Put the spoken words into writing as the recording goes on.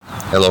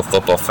Hello,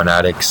 football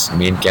fanatics.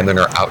 Me and Camden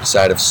are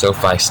outside of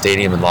SoFi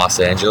Stadium in Los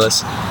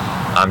Angeles.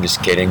 I'm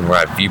just kidding. We're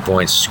at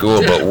Viewpoint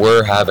School, but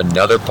we're having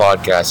another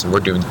podcast, and we're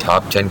doing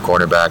top 10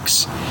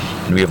 cornerbacks.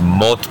 And we have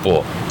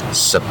multiple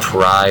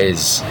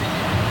surprise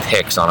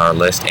picks on our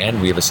list, and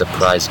we have a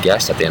surprise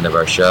guest at the end of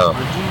our show.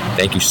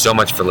 Thank you so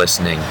much for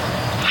listening.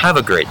 Have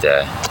a great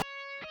day.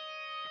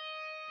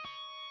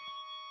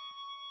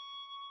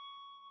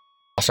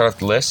 I'll start with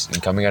the list,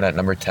 and coming in at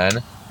number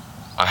 10,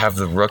 I have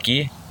the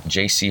rookie,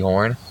 J.C.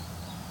 Horn,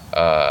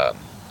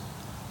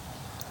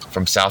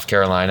 from South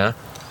Carolina.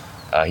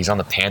 He's on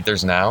the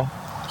Panthers now.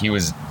 He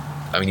was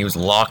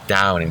locked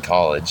down in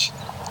college.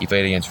 He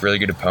played against really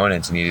good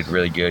opponents, and he did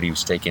really good. He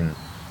was taken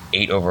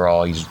 8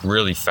 overall. He's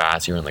really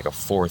fast. He ran like a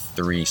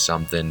 4.3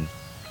 something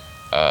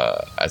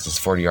as his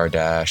 40-yard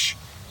dash.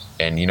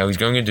 And, he's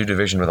going into a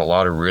division with a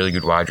lot of really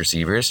good wide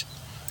receivers.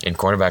 And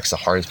cornerback's the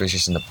hardest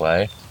position to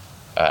play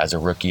as a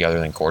rookie other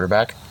than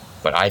quarterback.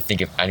 But I think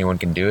if anyone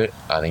can do it,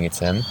 I think it's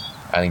him.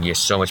 I think he has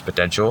so much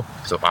potential.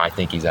 So I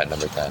think he's at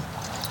number 10.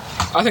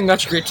 I think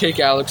that's a great take,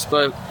 Alex.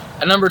 But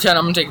at number 10,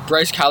 I'm going to take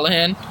Bryce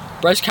Callahan.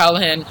 Bryce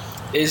Callahan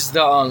is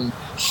the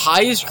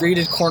highest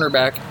graded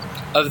cornerback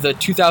of the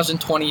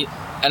 2020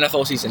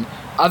 NFL season.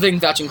 I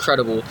think that's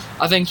incredible.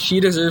 I think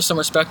he deserves some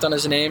respect on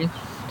his name,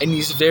 and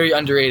he's very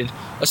underrated,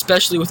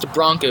 especially with the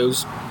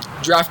Broncos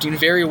drafting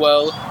very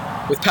well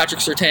with Patrick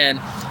Surtain,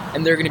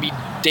 and they're going to be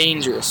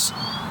dangerous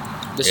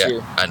this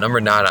year. At number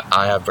 9,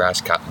 I have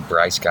Bryce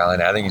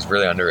Callahan. I think he's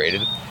really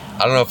underrated.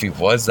 I don't know if he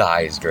was the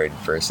highest graded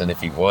person.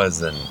 If he was,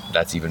 then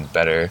that's even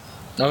better.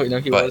 No,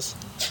 he was.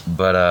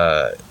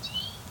 But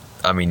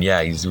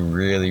he's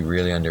really,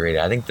 really underrated.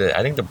 I think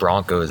the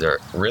Broncos are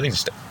really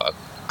just a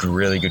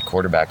really good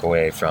quarterback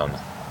away from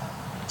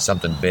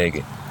something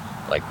big,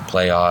 like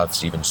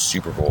playoffs, even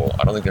Super Bowl.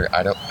 I don't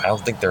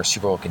think they're a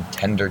Super Bowl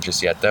contender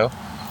just yet, though.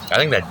 I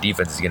think that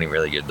defense is getting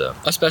really good, though.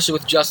 Especially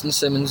with Justin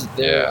Simmons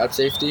there at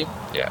safety.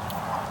 Yeah.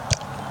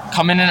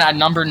 Coming in at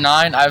number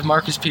 9, I have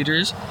Marcus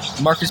Peters.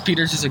 Marcus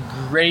Peters is a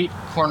great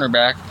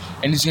cornerback,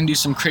 and he's going to do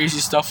some crazy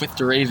stuff with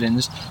the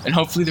Ravens. And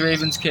hopefully the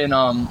Ravens can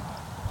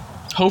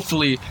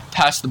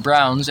pass the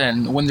Browns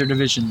and win their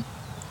division.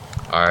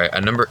 All right,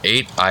 at number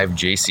 8, I have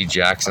J.C.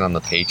 Jackson on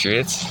the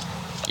Patriots.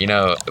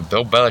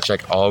 Bill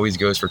Belichick always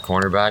goes for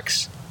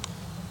cornerbacks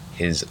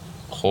his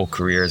whole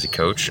career as a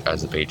coach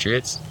as the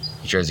Patriots.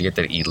 He tries to get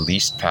that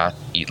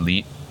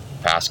elite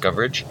pass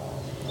coverage.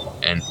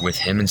 And with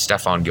him and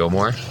Stephon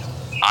Gilmore,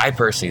 I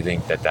personally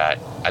think I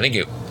think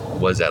it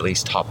was at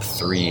least top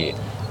 3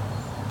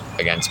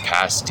 against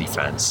pass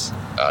defense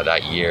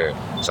that year.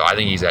 So I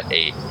think he's at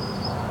 8.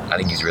 I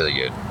think he's really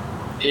good.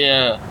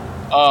 Yeah.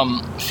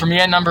 For me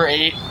at number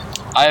 8,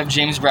 I have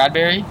James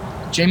Bradberry.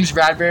 James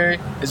Bradberry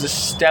is a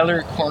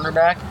stellar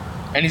cornerback,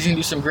 and he's going to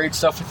do some great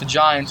stuff with the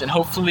Giants, and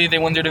hopefully they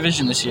win their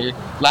division this year.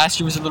 Last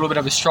year was a little bit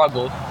of a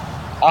struggle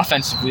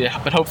offensively,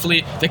 but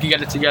hopefully they can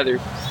get it together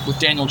with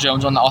Daniel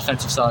Jones on the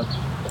offensive side.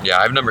 Yeah,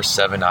 I have number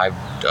 7. I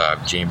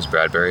have James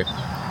Bradberry.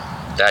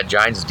 That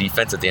Giants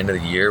defense at the end of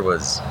the year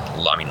was,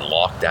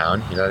 locked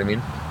down. You know what I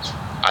mean?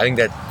 I think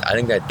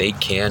that they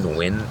can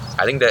win.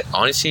 I think that,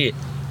 honestly,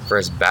 for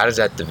as bad as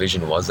that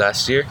division was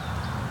last year,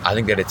 I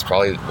think that it's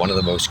probably one of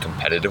the most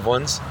competitive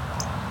ones.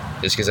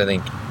 Just because I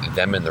think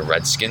them and the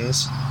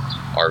Redskins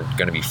are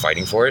going to be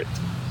fighting for it.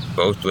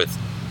 Both with,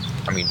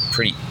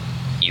 pretty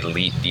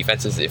elite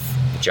defenses if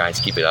the Giants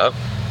keep it up.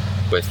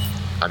 With,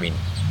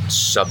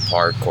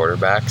 subpar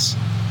quarterbacks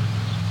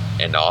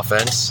and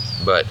offense.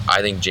 But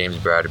I think James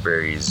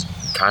Bradberry is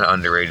kind of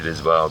underrated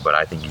as well, but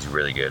I think he's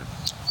really good.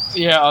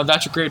 Yeah,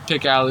 that's a great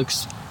pick,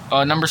 Alex.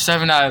 Number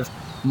 7, I have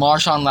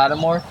Marshawn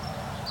Lattimore.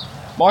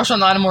 Marshawn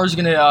Lattimore is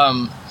going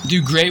to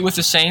do great with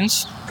the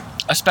Saints,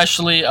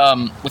 especially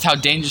with how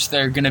dangerous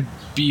they're going to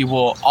be.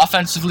 Well,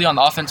 offensively, on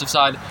the offensive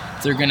side,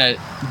 they're going to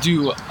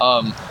do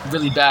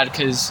really bad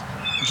because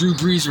Drew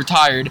Brees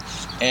retired,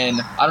 and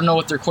I don't know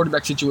what their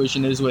quarterback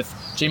situation is with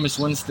Jameis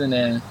Winston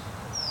and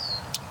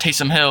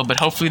Taysom Hill, but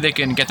hopefully they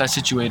can get that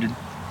situated.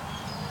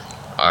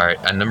 All right,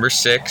 at number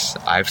 6,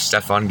 I have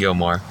Stephon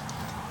Gilmore.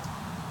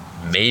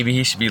 Maybe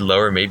he should be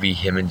lower. Maybe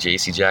him and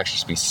J.C. Jackson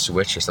should be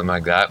switched or something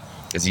like that.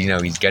 Because,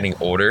 he's getting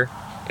older.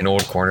 And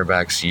old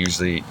cornerbacks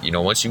usually,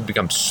 once you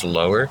become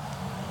slower,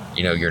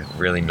 you're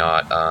really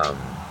not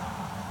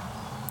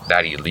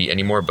that elite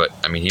anymore. But,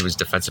 he was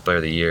Defensive Player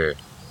of the Year.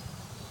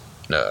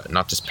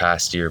 Not this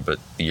past year, but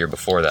the year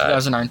before that.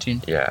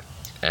 2019. Yeah.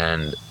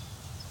 And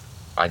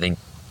I think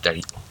that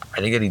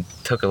he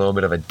took a little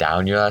bit of a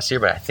down year last year,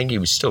 but I think he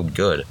was still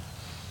good.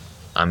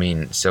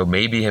 So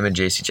maybe him and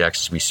J.C.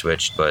 Jackson should be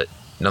switched, but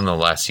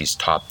nonetheless, he's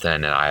top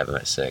 10, and I have him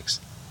at 6.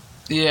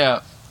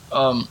 Yeah.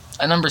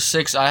 At number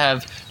 6, I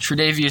have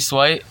Tre'Davious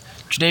White.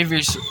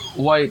 Tre'Davious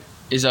White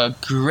is a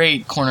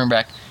great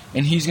cornerback,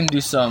 and he's going to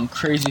do some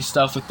crazy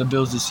stuff with the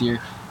Bills this year.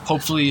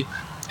 Hopefully,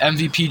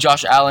 MVP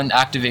Josh Allen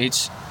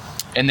activates,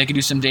 and they can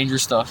do some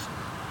dangerous stuff.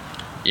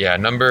 Yeah,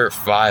 number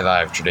 5, I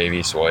have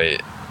Tre'Davious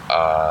White.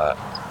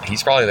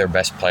 He's probably their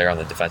best player on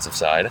the defensive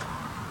side.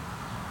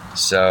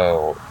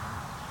 So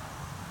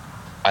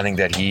I think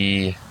that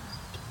he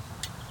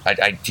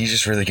He's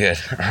just really good.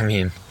 I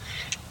mean,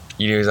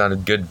 he was on a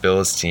good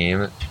Bills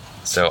team,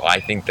 so I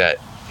think that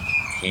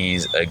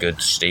he's a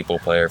good staple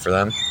player for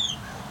them.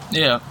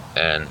 Yeah.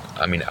 And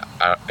I mean,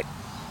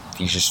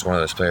 he's just one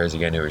of those players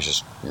again who is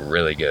just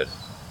really good.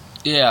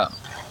 Yeah.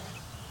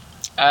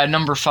 At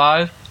number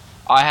 5,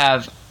 I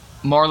have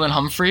Marlon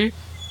Humphrey.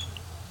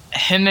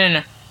 Him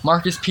and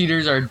Marcus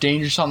Peters are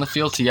dangerous on the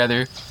field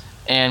together,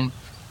 and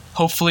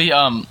hopefully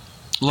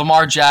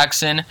Lamar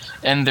Jackson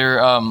and their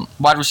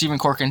wide receiving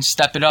core can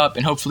step it up,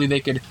 and hopefully they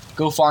could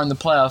go far in the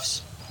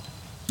playoffs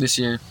this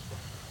year.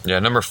 Yeah,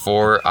 number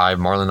 4, I have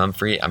Marlon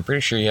Humphrey. I'm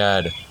pretty sure he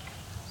had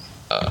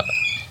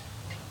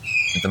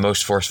the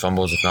most forced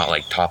fumbles, if not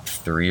like top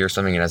 3 or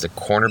something. And as a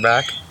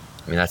cornerback,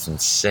 I mean, that's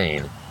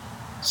insane.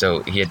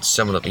 So he had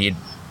some of the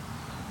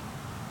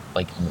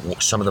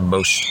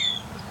most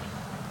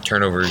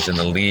turnovers in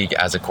the league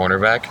as a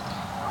cornerback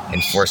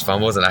and forced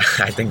fumbles, and I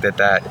think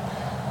that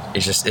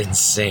is just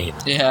insane.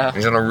 Yeah.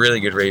 He's on a really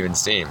good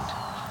Ravens team.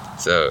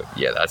 So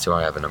yeah, that's who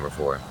I have at number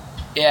 4.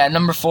 Yeah, at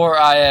number 4,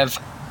 I have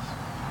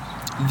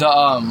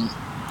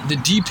the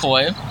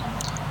DPOY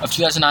of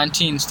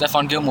 2019,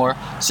 Stephon Gilmore.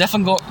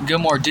 Stephon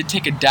Gilmore did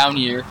take a down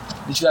year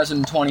in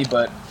 2020,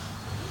 but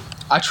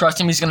I trust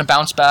him. He's going to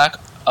bounce back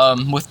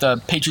with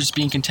the Patriots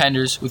being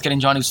contenders, with getting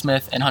Jonnu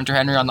Smith and Hunter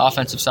Henry on the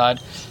offensive side,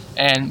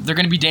 and they're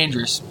going to be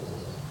dangerous.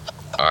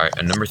 All right,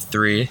 at number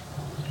 3,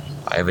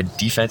 I have a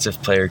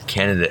defensive player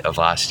candidate of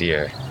last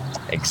year,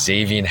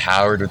 Xavier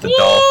Howard with the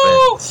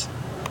Dolphins.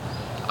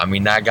 I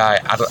mean, that guy,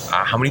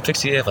 how many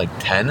picks did he have? Like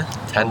 10?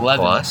 10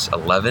 11. plus?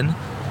 11?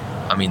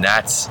 I mean,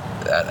 that's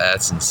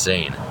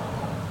insane.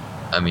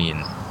 I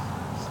mean,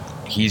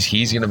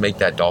 he's going to make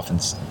that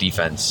Dolphins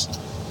defense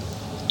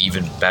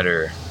even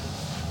better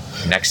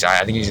next.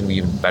 I think he's going to be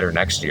even better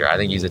next year. I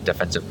think he's a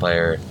defensive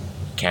player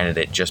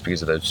candidate just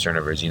because of those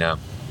turnovers,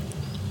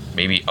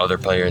 Maybe other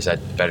players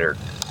had better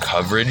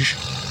coverage,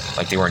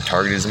 like they weren't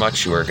targeted as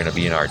much, who are going to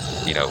be in our,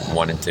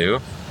 1 and 2.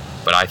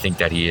 But I think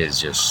that he is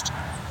just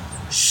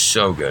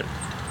so good.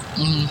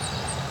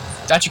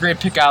 Mm-hmm. That's a great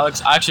pick,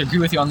 Alex. I actually agree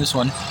with you on this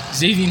one.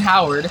 Xavier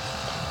Howard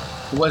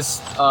was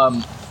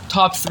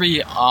top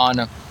 3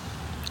 on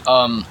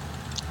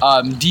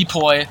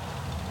DPOY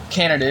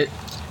candidate,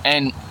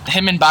 and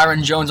him and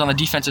Byron Jones on the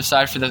defensive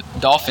side for the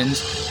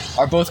Dolphins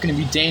are both going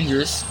to be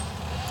dangerous.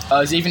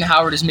 Xavier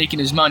Howard is making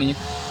his money,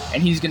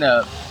 and he's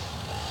gonna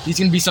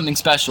be something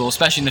special,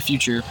 especially in the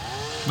future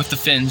with the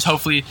Finns.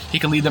 Hopefully, he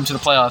can lead them to the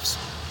playoffs.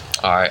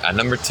 All right, at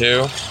number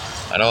 2,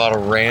 I know a lot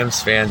of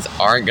Rams fans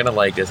aren't gonna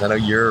like this. I know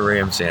you're a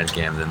Rams fan,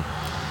 Camden,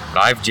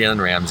 but I have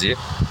Jalen Ramsey.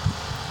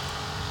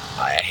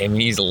 I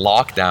mean, he's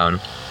locked down.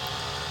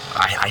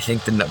 I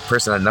think the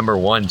person at number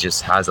 1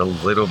 just has a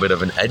little bit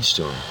of an edge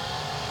to him.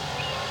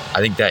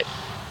 I think that,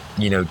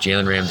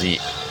 Jalen Ramsey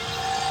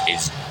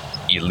is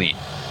elite,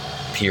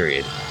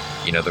 period.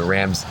 The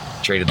Rams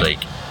traded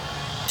like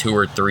 2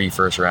 or 3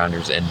 first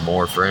rounders and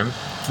more for him.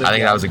 I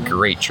think that was a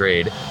great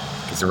trade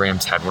because the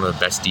Rams had one of the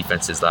best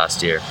defenses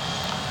last year.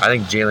 I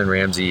think Jalen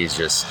Ramsey is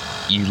just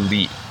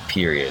elite,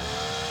 period.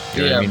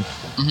 You know what I mean?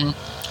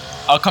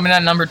 Mm-hmm. Coming in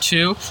at number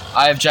 2,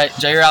 I have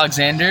Jair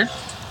Alexander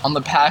on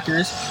the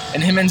Packers,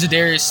 and him and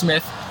Zadarius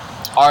Smith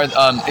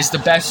is the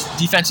best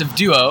defensive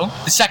duo,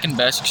 the second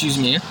best,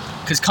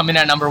 because coming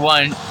in at number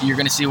 1, you're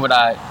going to see what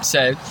I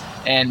said.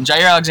 And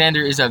Jair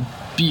Alexander is a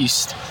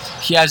beast.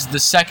 He has the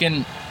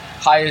second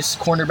highest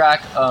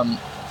cornerback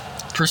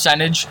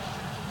percentage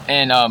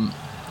and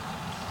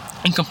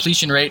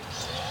incompletion rate,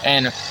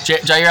 and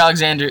Jair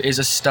Alexander is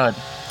a stud.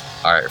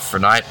 All right,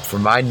 for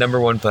my number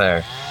 1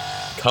 player,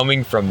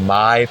 coming from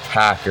my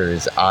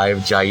Packers, I have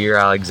Jair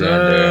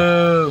Alexander.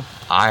 Oh.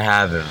 I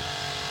have him.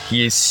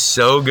 He is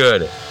so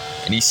good,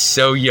 and he's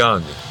so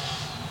young.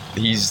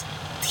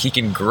 He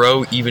can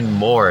grow even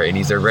more, and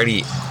he's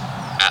already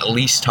at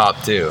least top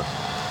 2.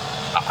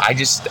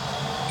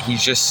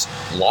 He's just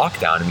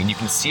lockdown. I mean, you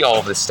can see all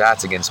of the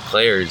stats against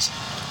players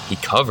he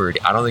covered.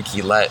 I don't think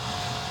he let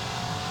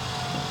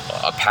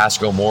a pass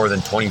go more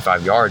than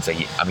 25 yards. I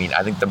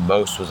think the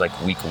most was like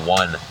week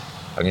 1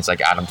 against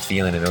like Adam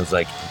Thielen, and it was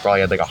like he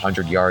probably had like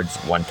 100 yards,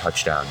 1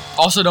 touchdown.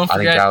 Also, don't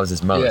forget, I think that was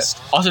his most.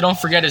 Yeah. Also, don't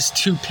forget his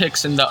 2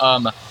 picks in the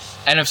NFC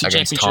against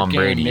Championship Tom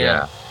game. Brady,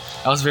 yeah.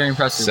 That was very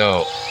impressive.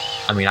 So,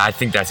 I mean, I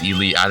think that's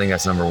elite. I think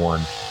that's number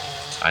 1.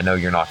 I know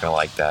you're not gonna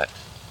like that.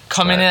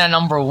 Coming in at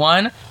number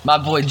 1, my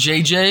boy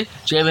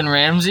Jalen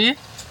Ramsey.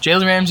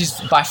 Jalen Ramsey's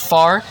by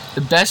far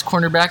the best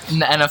cornerback in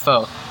the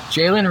NFL.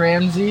 Jalen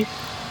Ramsey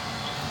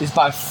is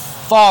by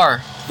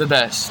far the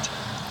best.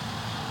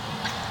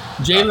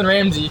 Jalen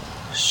Ramsey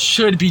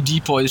should be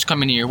DPOY this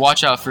coming year.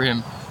 Watch out for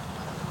him.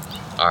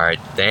 All right,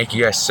 thank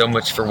you guys so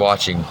much for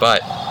watching,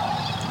 but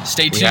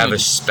stay tuned. We have a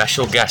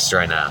special guest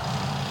right now.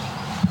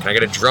 Can I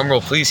get a drum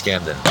roll, please,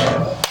 Camden?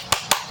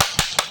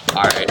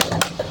 All right.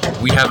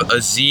 We have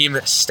Azim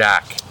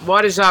Stack.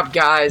 What is up,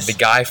 guys? The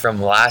guy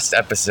from last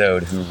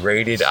episode who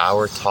rated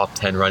our top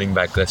 10 running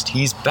back list.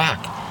 He's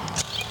back.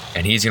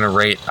 And he's going to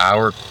rate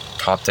our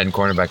top 10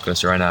 cornerback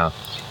list right now.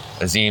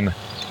 Azim,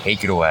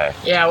 take it away.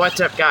 Yeah,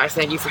 what's up, guys?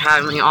 Thank you for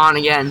having me on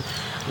again.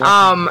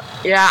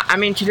 Yeah, I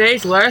mean,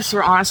 today's lists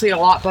were honestly a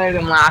lot better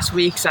than last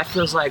week's. That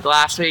feels like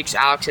last week's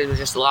Alex's was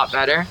just a lot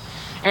better.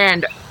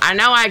 And I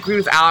know I agreed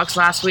with Alex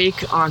last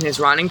week on his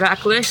running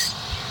back list,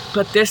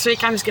 but this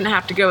week I'm just going to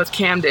have to go with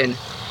Camden.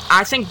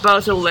 I think both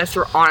of the lists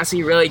were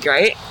honestly really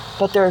great,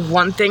 but there's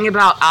one thing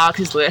about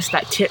Alex's list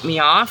that tipped me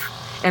off,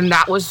 and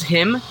that was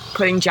him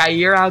putting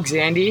Jair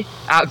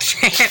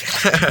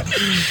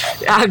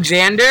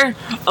Alexander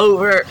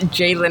over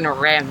Jalen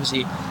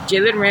Ramsey.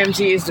 Jalen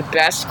Ramsey is the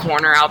best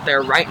corner out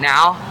there right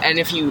now, and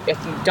if you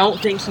don't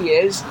think he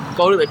is,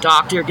 go to the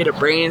doctor, get a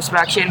brain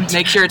inspection,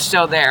 make sure it's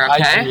still there,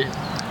 okay?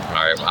 All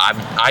right,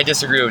 I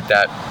disagree with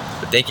that,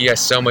 but thank you guys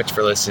so much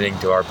for listening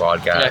to our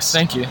podcast. Yes,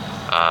 thank you.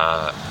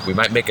 We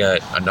might make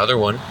another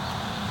one,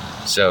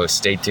 so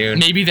stay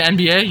tuned. Maybe the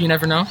NBA, you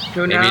never know.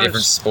 Who knows? Maybe a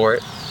different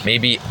sport.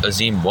 Maybe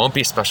Azim won't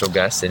be a special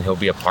guest and he'll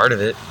be a part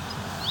of it.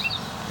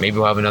 Maybe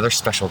we'll have another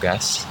special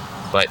guest,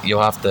 but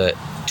you'll have to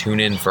tune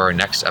in for our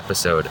next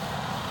episode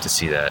to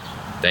see that.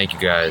 Thank you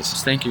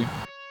guys. Thank you.